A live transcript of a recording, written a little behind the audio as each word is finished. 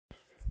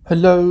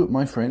Hello,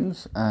 my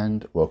friends,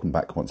 and welcome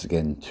back once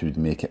again to the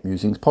Meerkat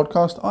Musings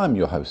podcast. I'm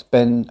your host,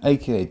 Ben,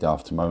 aka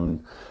Daft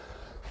Timon,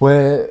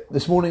 where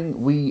this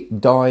morning we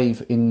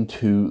dive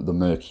into the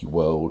murky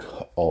world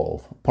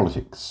of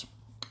politics.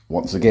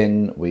 Once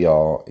again, we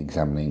are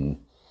examining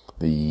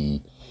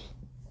the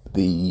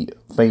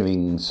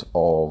failings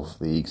of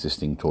the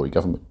existing Tory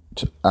government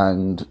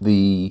and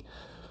the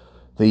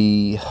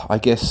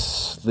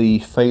failings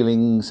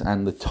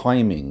and the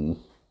timing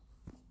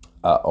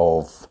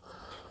of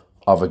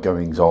other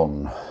goings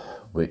on,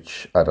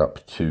 which add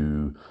up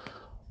to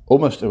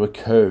almost a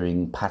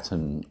recurring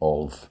pattern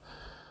of,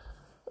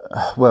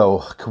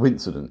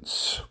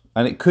 coincidence.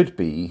 And it could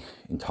be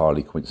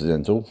entirely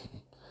coincidental,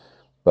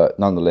 but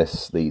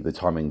nonetheless, the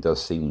timing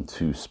does seem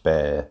to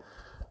spare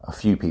a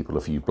few people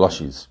a few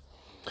blushes.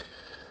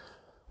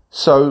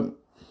 So,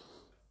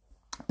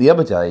 the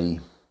other day,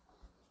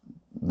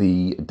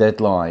 the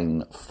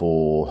deadline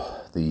for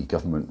the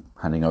government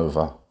handing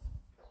over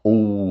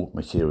all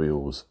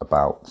materials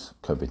about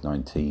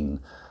COVID-19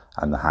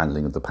 and the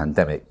handling of the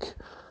pandemic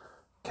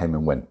came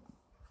and went.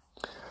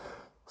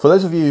 For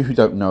those of you who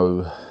don't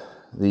know,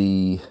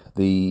 the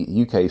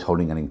UK is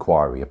holding an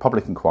inquiry, a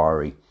public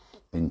inquiry,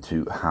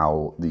 into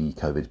how the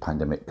COVID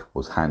pandemic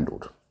was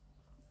handled.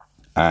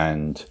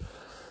 And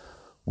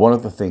one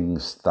of the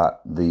things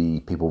that the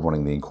people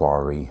running the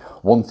inquiry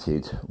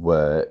wanted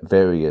were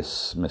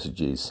various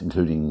messages,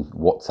 including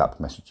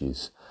WhatsApp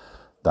messages,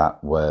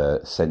 that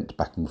were sent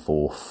back and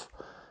forth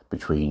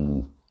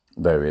between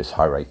various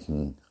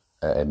high-ranking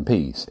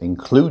MPs,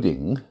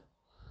 including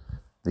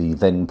the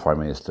then Prime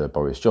Minister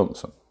Boris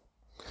Johnson.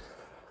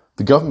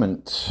 The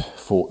government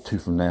fought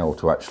tooth and nail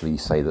to actually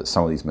say that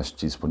some of these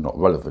messages were not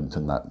relevant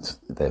and that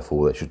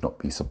therefore they should not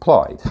be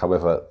supplied.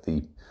 However,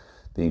 the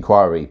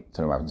inquiry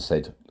turned around and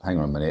said, hang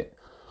on a minute,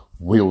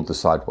 we'll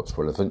decide what's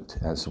relevant,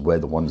 as we're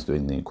the ones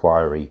doing the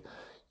inquiry.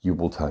 You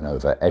will turn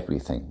over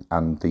everything.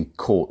 And the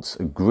courts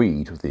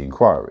agreed with the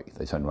inquiry.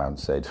 They turned around and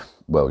said,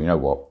 well, you know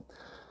what,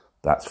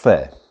 that's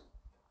fair.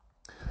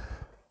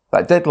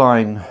 That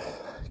deadline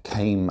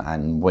came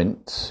and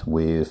went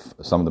with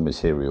some of the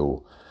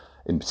material,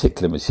 in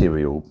particular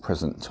material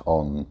present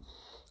on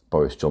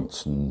Boris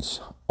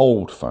Johnson's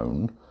old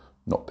phone,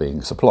 not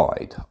being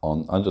supplied,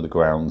 under the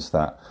grounds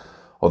that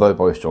although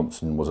Boris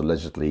Johnson was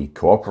allegedly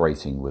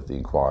cooperating with the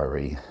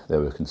inquiry, there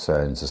were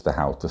concerns as to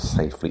how to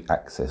safely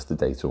access the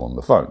data on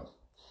the phone.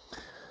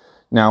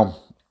 Now,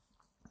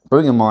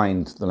 bearing in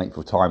mind the length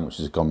of time which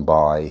has gone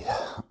by,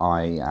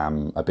 I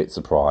am a bit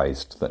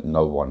surprised that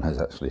no one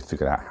has actually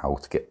figured out how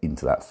to get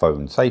into that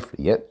phone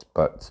safely yet,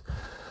 but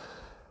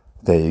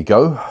there you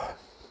go.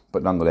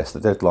 But nonetheless, the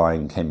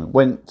deadline came and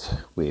went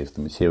with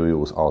the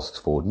materials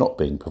asked for not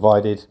being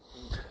provided,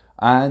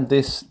 and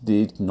this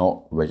did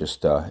not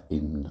register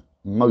in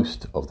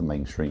most of the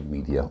mainstream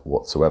media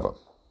whatsoever.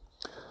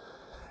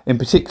 In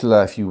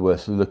particular, if you were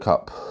to look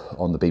up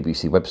on the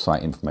BBC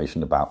website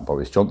information about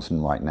Boris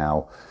Johnson right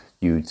now,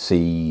 you'd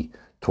see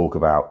talk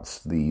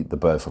about the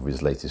birth of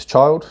his latest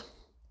child,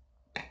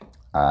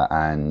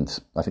 and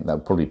I think that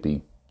would probably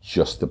be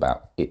just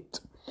about it.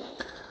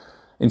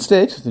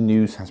 Instead, the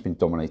news has been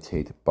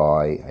dominated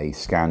by a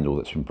scandal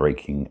that's been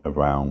breaking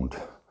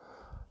around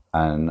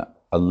an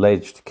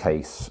alleged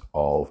case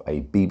of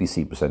a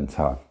BBC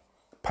presenter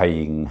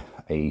paying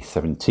a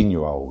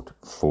 17-year-old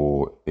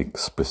for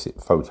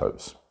explicit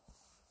photos.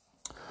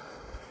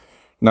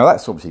 Now,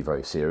 that's obviously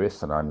very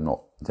serious, and I'm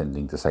not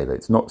intending to say that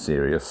it's not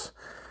serious,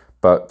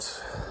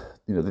 but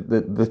you know,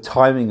 the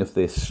timing of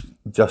this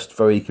just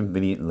very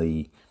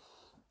conveniently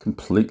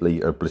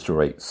completely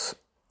obliterates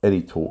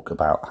any talk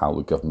about how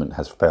the government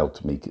has failed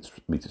to meet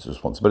its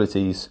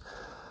responsibilities,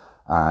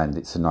 and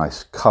it's a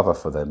nice cover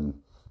for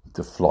them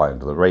to fly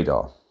under the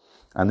radar.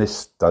 And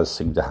this does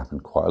seem to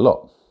happen quite a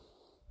lot.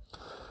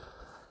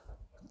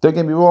 Don't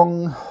get me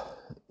wrong,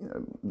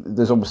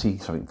 there's obviously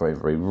something very,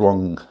 very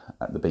wrong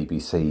at the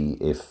BBC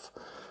if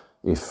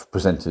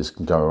presenters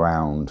can go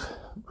around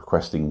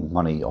requesting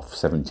money off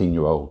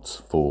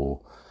 17-year-olds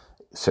for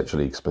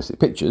sexually explicit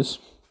pictures,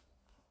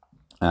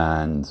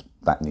 and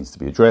that needs to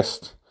be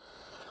addressed.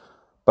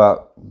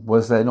 But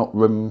was there not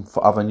room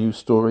for other news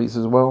stories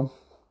as well?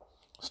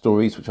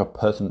 Stories which are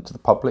pertinent to the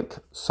public,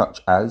 such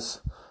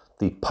as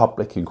the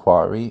public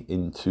inquiry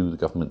into the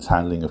government's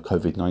handling of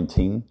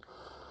COVID-19,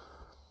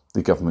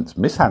 the government's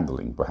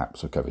mishandling,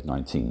 perhaps, of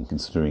COVID-19,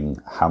 considering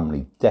how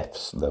many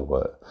deaths there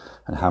were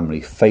and how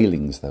many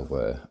failings there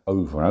were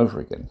over and over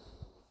again.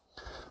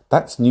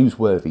 That's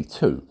newsworthy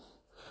too,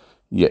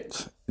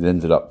 yet it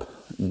ended up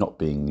not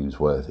being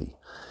newsworthy.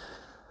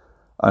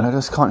 And I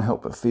just can't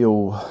help but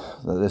feel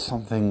that there's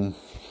something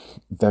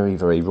very,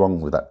 very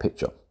wrong with that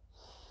picture.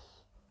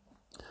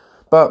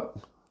 But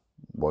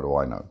what do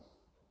I know?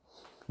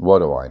 What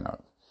do I know?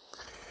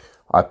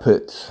 I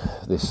put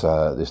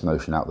this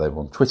notion out there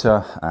on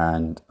Twitter,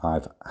 and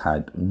I've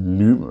had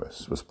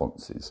numerous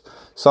responses.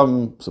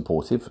 Some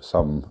supportive,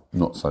 some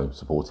not so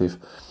supportive.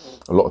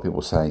 A lot of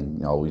people saying,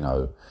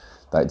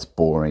 that it's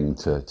boring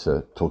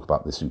to talk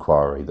about this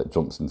inquiry, that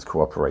Johnson's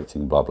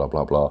cooperating, blah, blah,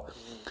 blah, blah.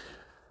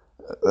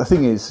 the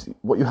thing is,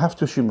 what you have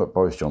to assume about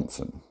Boris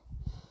Johnson,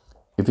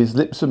 if his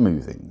lips are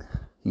moving,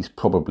 he's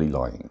probably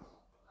lying.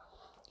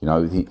 You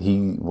know,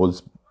 he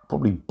was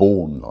probably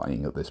born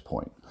lying at this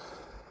point.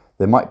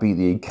 There might be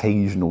the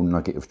occasional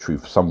nugget of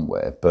truth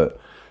somewhere, but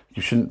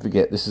you shouldn't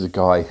forget this is a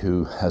guy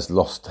who has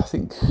lost, I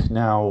think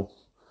now,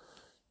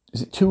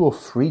 is it 2 or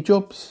 3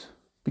 jobs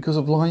because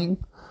of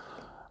lying?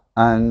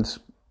 And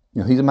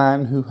you know, he's a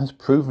man who has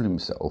proven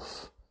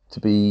himself to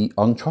be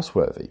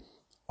untrustworthy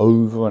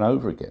over and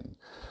over again,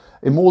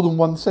 in more than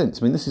one sense.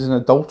 I mean, this is an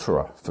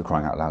adulterer, for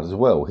crying out loud, as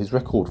well. His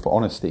record for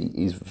honesty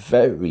is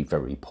very,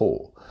 very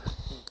poor.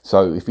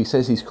 So if he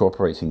says he's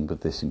cooperating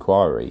with this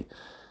inquiry,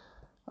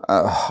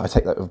 I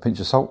take that with a pinch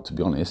of salt, to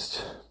be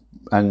honest.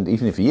 And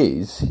even if he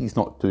is, he's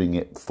not doing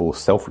it for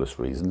selfless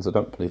reasons. I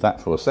don't believe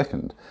that for a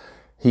second.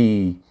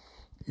 He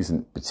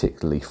isn't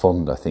particularly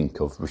fond, I think,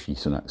 of Rishi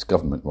Sunak's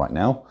government right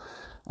now.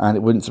 And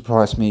it wouldn't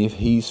surprise me if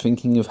he's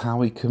thinking of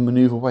how he can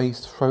manoeuvre ways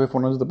to throw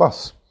everyone under the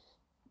bus.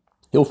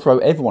 He'll throw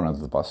everyone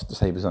under the bus to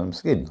save his own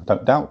skin. I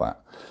don't doubt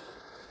that.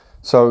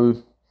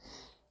 So,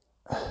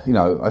 you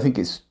know, I think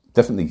it's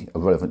definitely a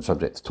relevant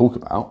subject to talk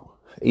about,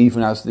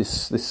 even as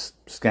this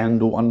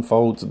scandal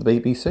unfolds at the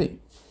BBC.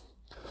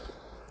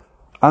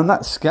 And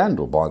that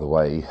scandal, by the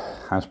way,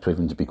 has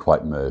proven to be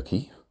quite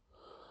murky.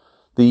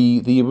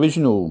 The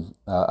original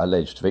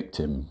alleged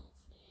victim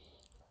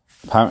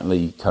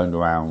apparently turned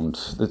around.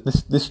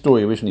 This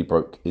story originally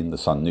broke in the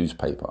Sun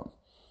newspaper,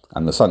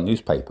 and the Sun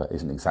newspaper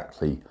isn't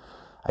exactly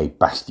a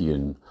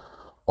bastion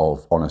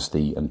of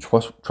honesty and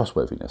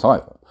trustworthiness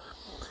either.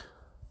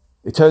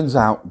 It turns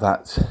out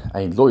that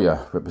a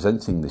lawyer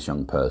representing this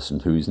young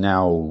person, who is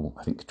now,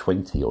 I think,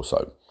 20 or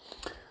so,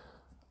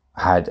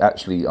 had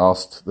actually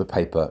asked the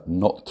paper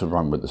not to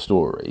run with the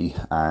story,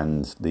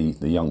 and the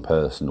young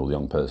person, or the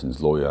young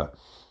person's lawyer,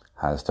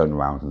 has turned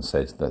around and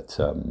said that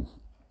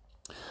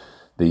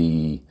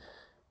the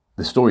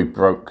story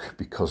broke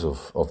because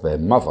of their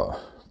mother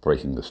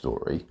breaking the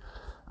story,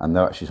 and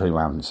they're actually turning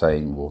around and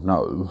saying, well,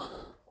 no,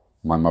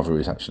 my mother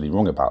is actually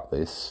wrong about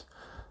this,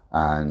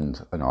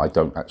 and you know, I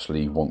don't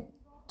actually want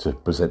to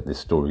present this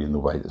story in the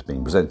way that's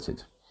being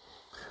presented.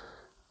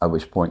 At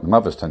which point the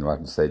mother's turned around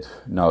and said,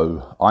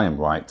 no, I am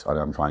right, and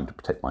I'm trying to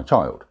protect my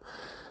child,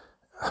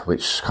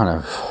 which kind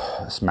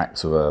of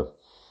smacks of a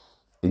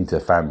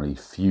inter-family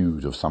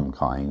feud of some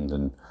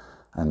kind,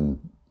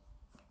 and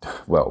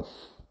well,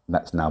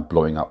 that's now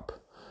blowing up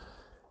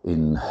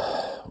in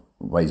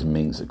ways and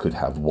means that could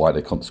have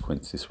wider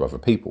consequences for other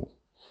people.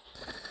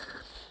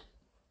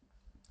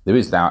 There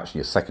is now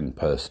actually a second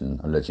person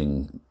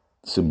alleging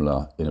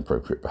similar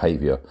inappropriate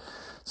behaviour,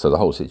 so the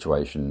whole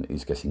situation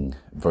is getting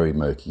very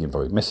murky and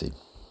very messy.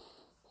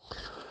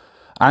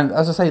 And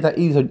as I say, that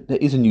is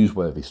a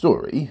newsworthy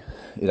story.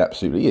 It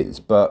absolutely is,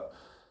 but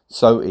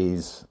so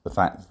is the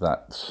fact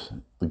that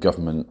the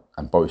government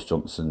and Boris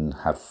Johnson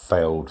have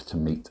failed to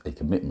meet a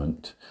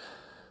commitment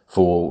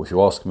for, if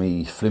you ask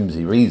me,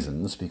 flimsy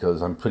reasons,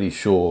 because I'm pretty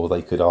sure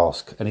they could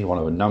ask any one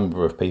of a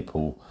number of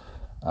people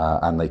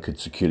and they could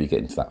securely get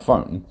into that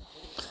phone.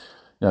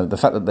 You know, the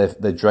fact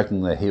that they're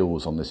dragging their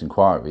heels on this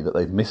inquiry, that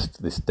they've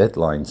missed this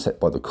deadline set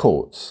by the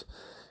courts,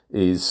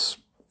 is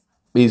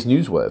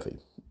newsworthy.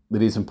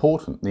 It is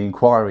important. The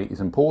inquiry is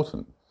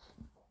important.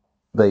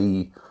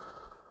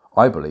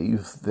 I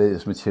believe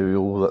there's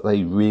material that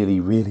they really,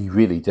 really,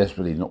 really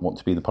desperately not want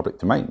to be in the public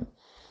domain.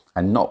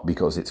 And not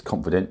because it's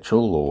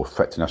confidential or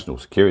threat to national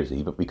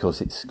security, but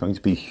because it's going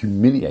to be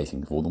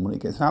humiliating for them when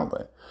it gets out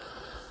there.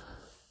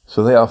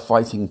 So they are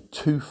fighting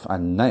tooth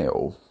and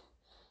nail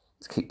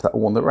to keep that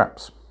all on their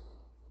wraps.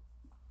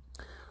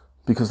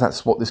 Because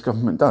that's what this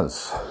government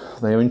does.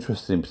 They are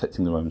interested in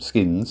protecting their own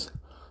skins.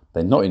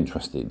 They're not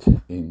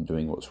interested in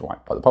doing what's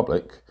right by the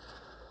public.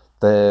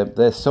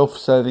 They're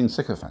self-serving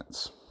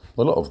sycophants,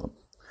 a lot of them.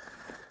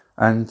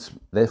 And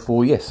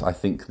therefore, yes, I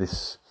think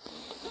this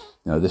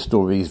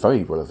story is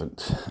very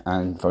relevant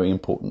and very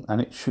important, and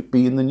it should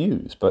be in the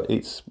news. But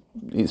it's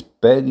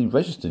barely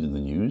registered in the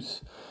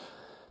news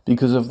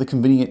because of the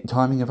convenient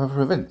timing of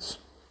other events.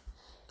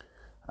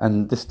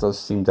 And this does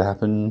seem to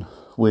happen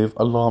with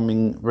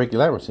alarming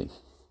regularity.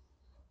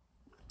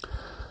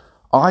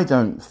 I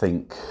don't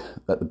think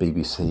that the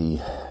BBC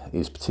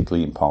is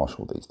particularly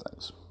impartial these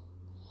days.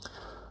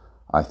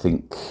 I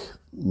think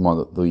one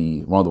of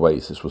the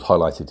ways this was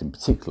highlighted in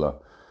particular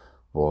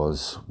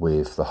was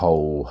with the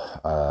whole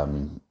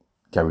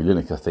Gary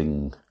Lineker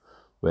thing,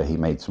 where he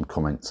made some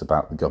comments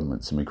about the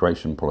government's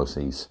immigration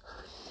policies,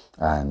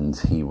 and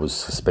he was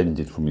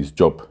suspended from his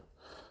job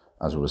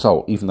as a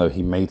result, even though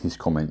he made his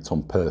comments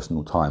on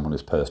personal time on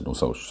his personal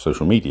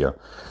social media.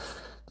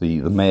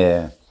 The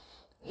mere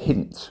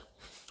hint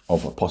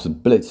of a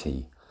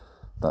possibility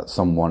that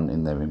someone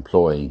in their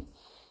employ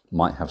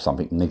might have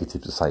something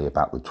negative to say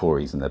about the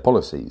Tories and their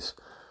policies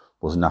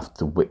was enough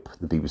to whip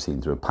the BBC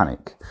into a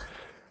panic.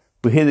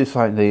 We hear this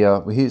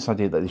idea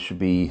that they should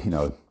be,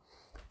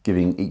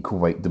 giving equal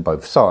weight to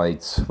both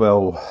sides.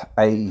 Well,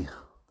 A,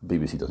 the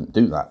BBC doesn't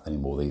do that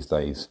anymore these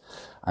days,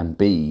 and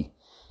B,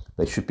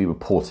 they should be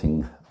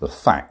reporting the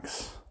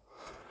facts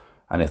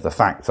And if the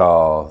facts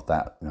are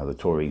that the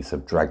Tories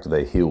have dragged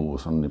their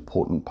heels on an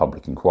important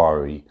public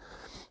inquiry,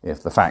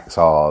 if the facts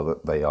are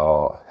that they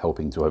are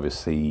helping to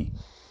oversee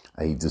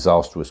a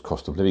disastrous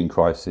cost of living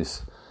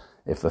crisis,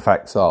 if the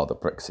facts are that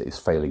Brexit is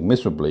failing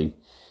miserably,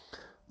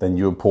 then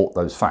you report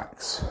those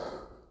facts.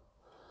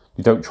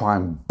 You don't try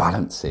and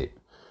balance it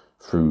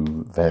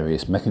through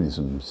various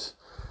mechanisms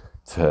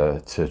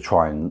to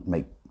try and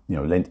make,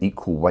 lend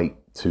equal weight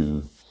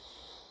to,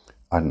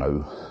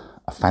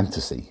 a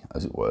fantasy,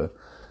 as it were.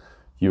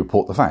 You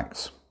report the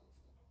facts.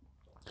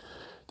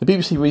 The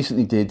BBC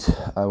recently did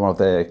one of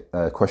their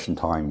question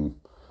time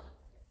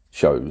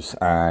shows,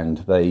 and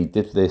they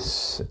did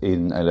this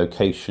in a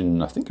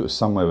location, I think it was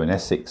somewhere in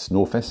Essex,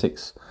 North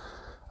Essex,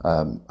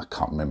 I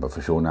can't remember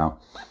for sure now,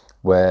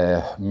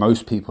 where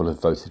most people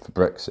have voted for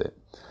Brexit.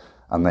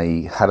 And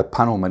they had a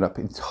panel made up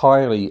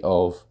entirely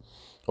of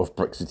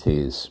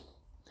Brexiteers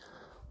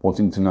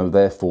wanting to know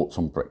their thoughts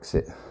on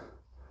Brexit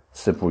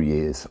several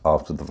years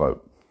after the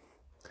vote.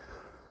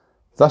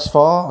 Thus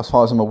far, as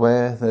far as I'm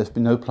aware, there's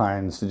been no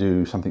plans to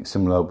do something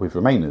similar with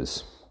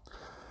Remainers.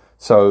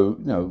 So,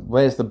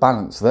 where's the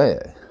balance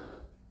there?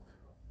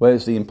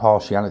 Where's the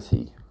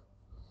impartiality?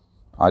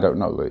 I don't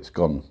know where it's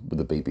gone with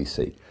the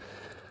BBC.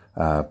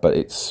 But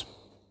it's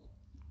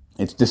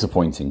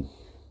disappointing,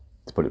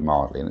 to put it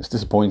mildly. And it's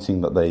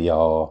disappointing that they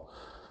are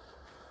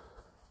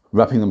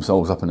wrapping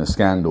themselves up in a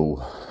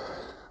scandal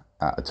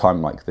at a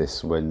time like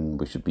this, when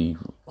we should be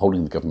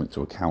holding the government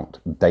to account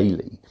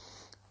daily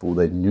for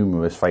their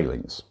numerous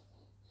failings,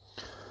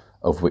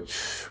 of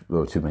which there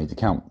are too many to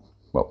count.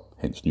 Well,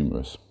 hence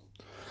numerous.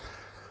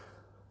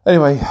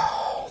 Anyway,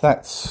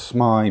 that's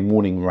my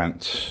morning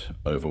rant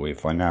over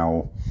with. I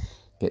now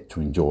get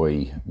to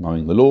enjoy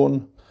mowing the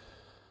lawn,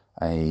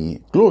 a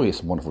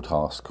glorious and wonderful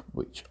task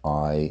which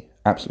I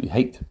absolutely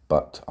hate,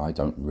 but I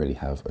don't really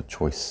have a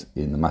choice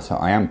in the matter.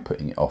 I am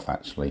putting it off,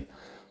 actually,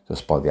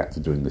 just by the act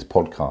of doing this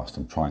podcast.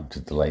 I'm trying to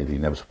delay the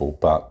inevitable,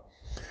 but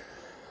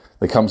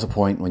there comes a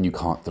point when you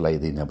can't delay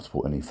the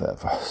inevitable any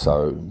further.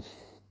 So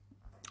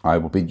I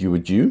will bid you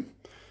adieu.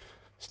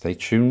 Stay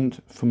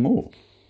tuned for more.